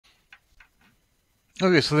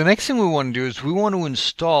Okay, so the next thing we want to do is we want to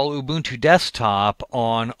install Ubuntu Desktop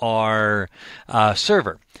on our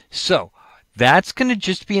server. So that's going to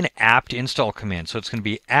just be an apt install command. So it's going to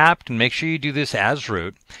be apt, and make sure you do this as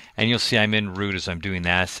root. And you'll see I'm in root as I'm doing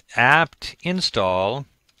that. Apt install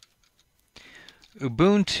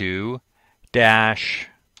Ubuntu desktop.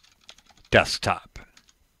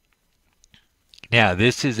 Now,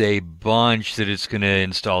 this is a bunch that it's going to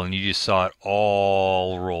install, and you just saw it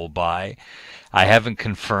all roll by. I haven't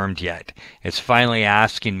confirmed yet. It's finally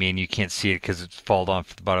asking me, and you can't see it because it's fallen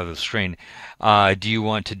off the bottom of the screen. Do you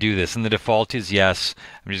want to do this? And the default is yes.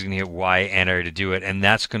 I'm just going to hit Y, enter to do it, and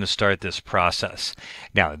that's going to start this process.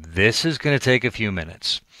 Now, this is going to take a few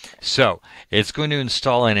minutes. So, it's going to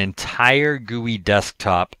install an entire GUI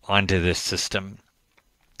desktop onto this system.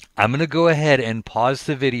 I'm going to go ahead and pause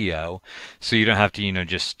the video so you don't have to,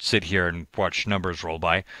 just sit here and watch numbers roll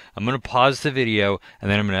by. I'm going to pause the video,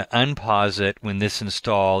 and then I'm going to unpause it when this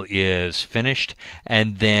install is finished,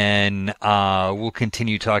 and then we'll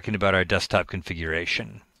continue talking about our desktop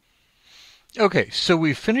configuration. Okay, so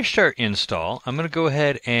we finished our install. I'm going to go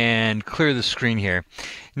ahead and clear the screen here.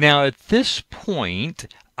 Now at this point,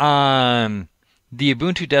 the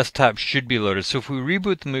Ubuntu desktop should be loaded. So if we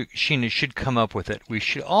reboot the machine, it should come up with it. We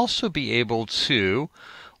should also be able to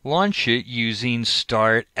launch it using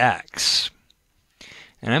startx.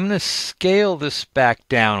 And I'm going to scale this back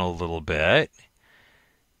down a little bit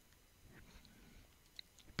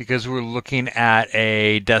because we're looking at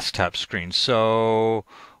a desktop screen. So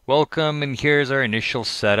welcome, and here's our initial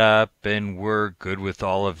setup, and we're good with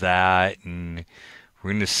all of that, and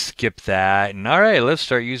we're going to skip that. And all right, let's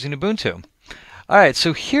start using Ubuntu. All right,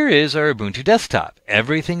 so here is our Ubuntu desktop.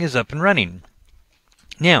 Everything is up and running.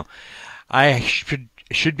 Now, I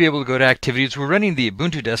should be able to go to activities. We're running the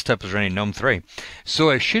Ubuntu desktop is running GNOME 3. So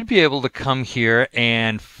I should be able to come here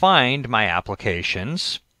and find my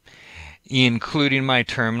applications, including my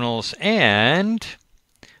terminals and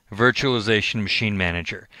virtualization machine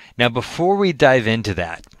manager. Now, before we dive into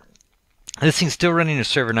that, this thing's still running a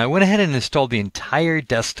server. Now, I went ahead and installed the entire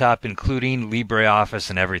desktop, including LibreOffice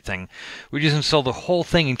and everything. We just installed the whole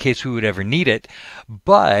thing in case we would ever need it.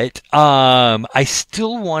 But I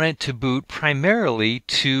still want it to boot primarily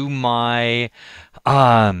to my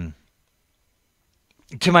to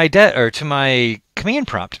my command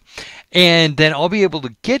prompt. And then I'll be able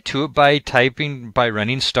to get to it by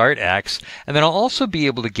running startx, and then I'll also be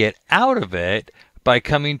able to get out of it by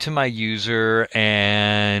coming to my user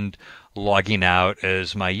and logging out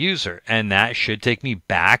as my user, and that should take me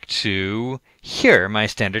back to here, my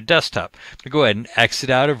standard desktop. I'm going to go ahead and exit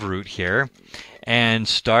out of root here, and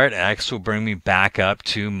startx will bring me back up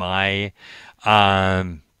to my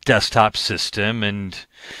desktop system, and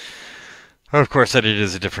of course that it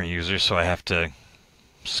is a different user, so I have to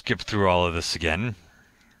skip through all of this again.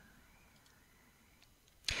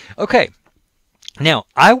 Okay. Now,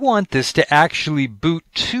 I want this to actually boot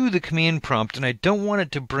to the command prompt, and I don't want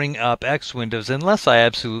it to bring up X Windows unless I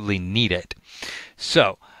absolutely need it.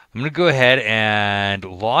 So, I'm going to go ahead and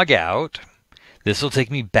log out. This will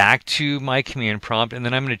take me back to my command prompt, and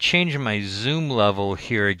then I'm going to change my zoom level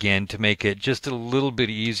here again to make it just a little bit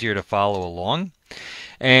easier to follow along,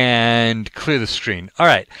 and clear the screen. All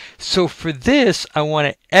right, so for this, I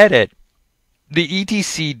want to edit the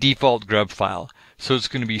etc default grub file. So it's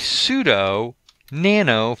going to be sudo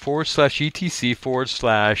nano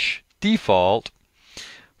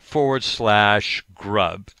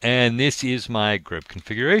 /etc/default/grub, and this is my grub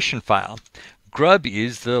configuration file. Grub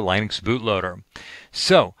is the Linux bootloader.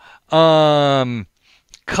 So,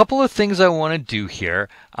 couple of things I want to do here.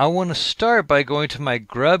 I want to start by going to my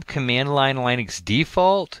grub command line Linux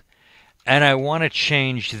default, and I want to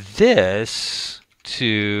change this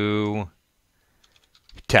to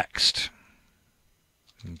text.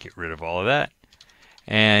 Get rid of all of that.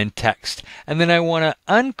 And text. And then I want to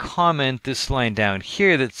uncomment this line down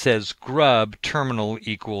here that says grub terminal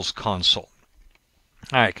equals console.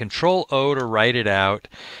 All right, Control O to write it out,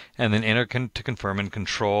 and then enter to confirm, and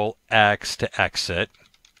Control X to exit.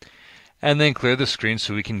 And then clear the screen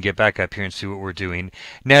so we can get back up here and see what we're doing.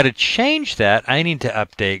 Now to change that, I need to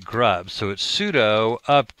update grub. So it's sudo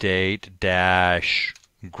update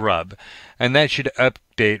 -grub. And that should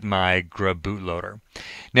update my grub bootloader.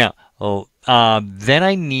 Now, then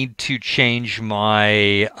I need to change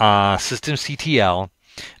my systemctl,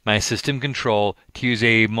 my system control, to use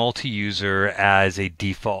a multi-user as a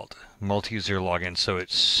default, multi-user login. So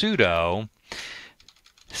it's sudo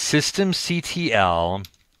systemctl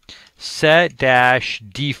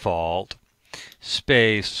set-default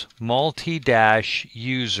space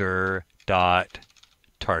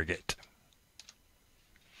multi-user.target.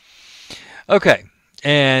 Okay,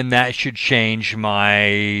 And that should change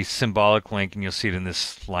my symbolic link, and you'll see it in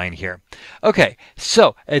this line here. Okay,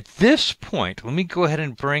 so at this point, let me go ahead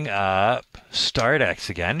and bring up StartX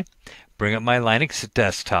again. Bring up my Linux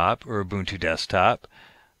desktop or Ubuntu desktop.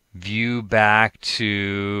 View back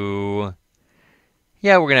to,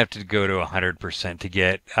 yeah, we're going to have to go to 100% to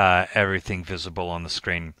get everything visible on the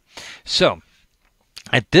screen. So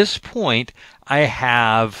at this point, I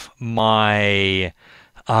have my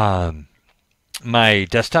my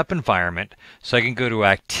desktop environment, so I can go to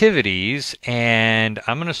activities, and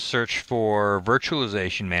I'm going to search for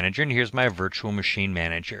virtualization manager, and here's my virtual machine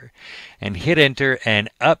manager, and hit enter, and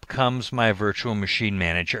up comes my virtual machine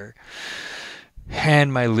manager,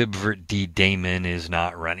 and my libvirtd daemon is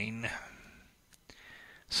not running.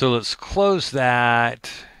 So let's close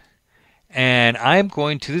that, and I'm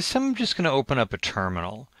just going to open up a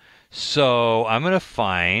terminal. So I'm going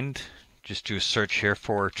to just do a search here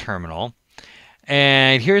for terminal.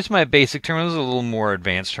 And here's my basic terminal. This is a little more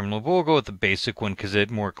advanced terminal, but we'll go with the basic one because it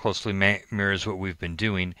more closely mirrors what we've been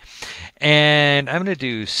doing. And I'm going to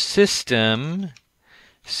do system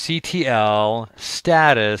ctl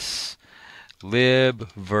status libvirtd.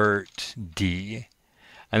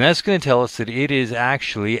 And that's going to tell us that it is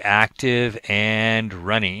actually active and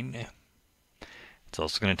running. It's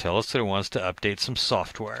also going to tell us that it wants to update some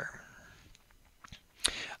software.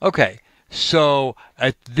 Okay. So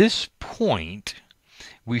at this point,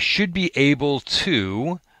 we should be able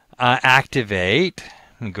to activate.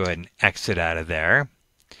 Let me go ahead and exit out of there.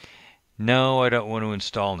 No, I don't want to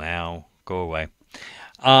install now. Go away.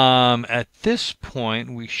 At this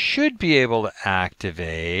point, we should be able to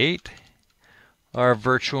activate our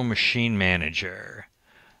virtual machine manager.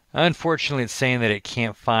 Unfortunately, it's saying that it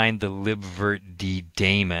can't find the libvirtd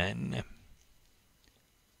daemon.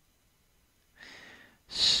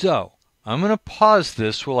 So I'm going to pause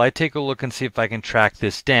this while I take a look and see if I can track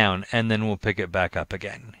this down, and then we'll pick it back up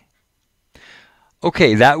again.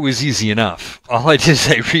 Okay, that was easy enough. All I did is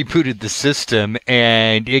I rebooted the system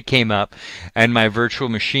and it came up, and my virtual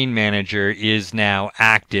machine manager is now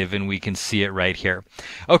active, and we can see it right here.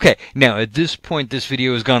 Okay, now at this point this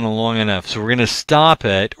video has gone long enough, so we're going to stop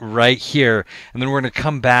it right here, and then we're going to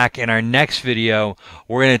come back in our next video.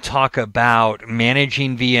 We're going to talk about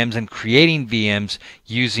managing VMs and creating VMs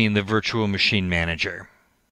using the virtual machine manager.